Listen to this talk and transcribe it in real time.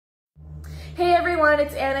everyone,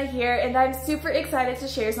 it's Anna here, and I'm super excited to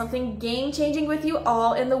share something game-changing with you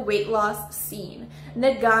all in the weight loss scene,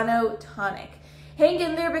 Nagano Tonic. Hang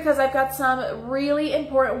in there because I've got some really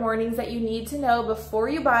important warnings that you need to know before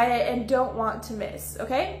you buy it and don't want to miss,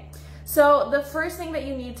 okay? So the first thing that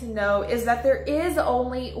you need to know is that there is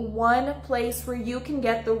only one place where you can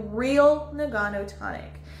get the real Nagano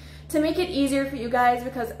Tonic. To make it easier for you guys,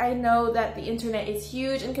 because I know that the internet is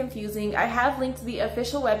huge and confusing, I have linked the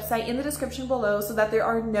official website in the description below so that there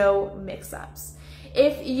are no mix-ups.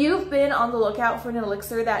 If you've been on the lookout for an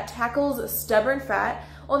elixir that tackles stubborn fat,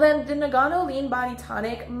 well then the Nagano Lean Body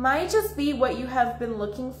Tonic might just be what you have been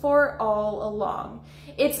looking for all along.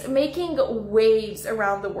 It's making waves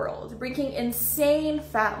around the world, bringing insane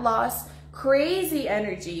fat loss, crazy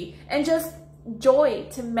energy, and just joy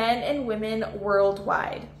to men and women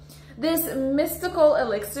worldwide. This mystical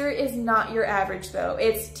elixir is not your average though.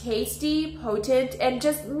 It's tasty, potent, and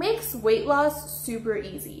just makes weight loss super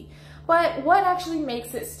easy. But what actually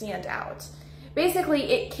makes it stand out? Basically,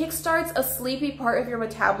 it kickstarts a sleepy part of your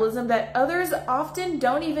metabolism that others often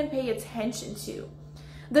don't even pay attention to.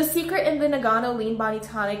 The secret in the Nagano Lean Body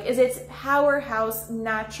Tonic is its powerhouse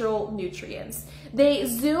natural nutrients. They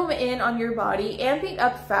zoom in on your body, amping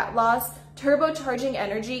up fat loss, turbocharging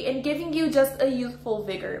energy, and giving you just a youthful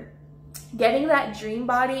vigor. Getting that dream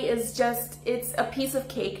body is it's a piece of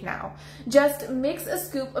cake now. Just mix a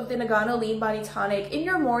scoop of the Nagano Lean Body Tonic in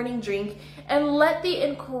your morning drink and let the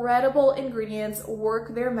incredible ingredients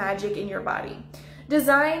work their magic in your body.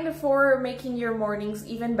 Designed for making your mornings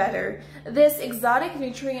even better, this exotic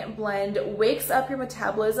nutrient blend wakes up your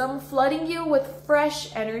metabolism, flooding you with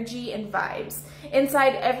fresh energy and vibes.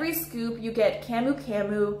 Inside every scoop, you get camu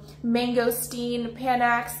camu, mangosteen,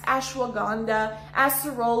 Panax, ashwagandha,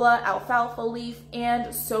 acerola, alfalfa leaf,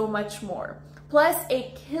 and so much more. Plus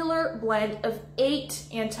a killer blend of 8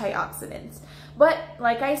 antioxidants. But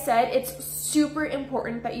like I said, it's super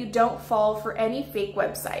important that you don't fall for any fake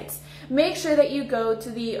websites. Make sure that you go to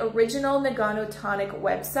the original Nagano Tonic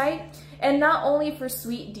website, and not only for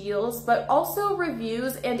sweet deals, but also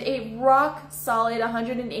reviews and a rock solid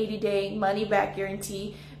 180-day money-back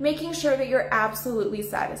guarantee, making sure that you're absolutely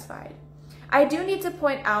satisfied. I do need to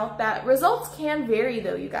point out that results can vary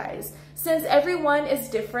though, you guys, since everyone is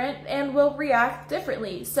different and will react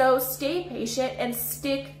differently. So stay patient and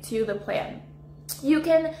stick to the plan. You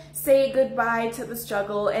can say goodbye to the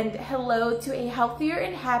struggle and hello to a healthier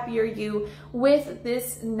and happier you with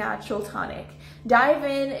this natural tonic. Dive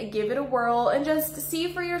in, give it a whirl, and just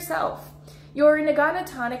see for yourself. Your Nagano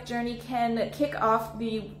Tonic journey can kick off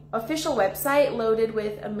the official website loaded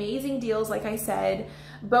with amazing deals, like I said,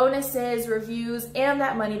 bonuses, reviews, and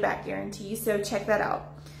that money-back guarantee, so check that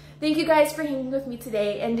out. Thank you guys for hanging with me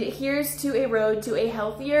today, and here's to a road to a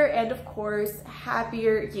healthier and, of course,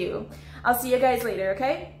 happier you. I'll see you guys later,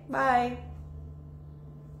 okay? Bye.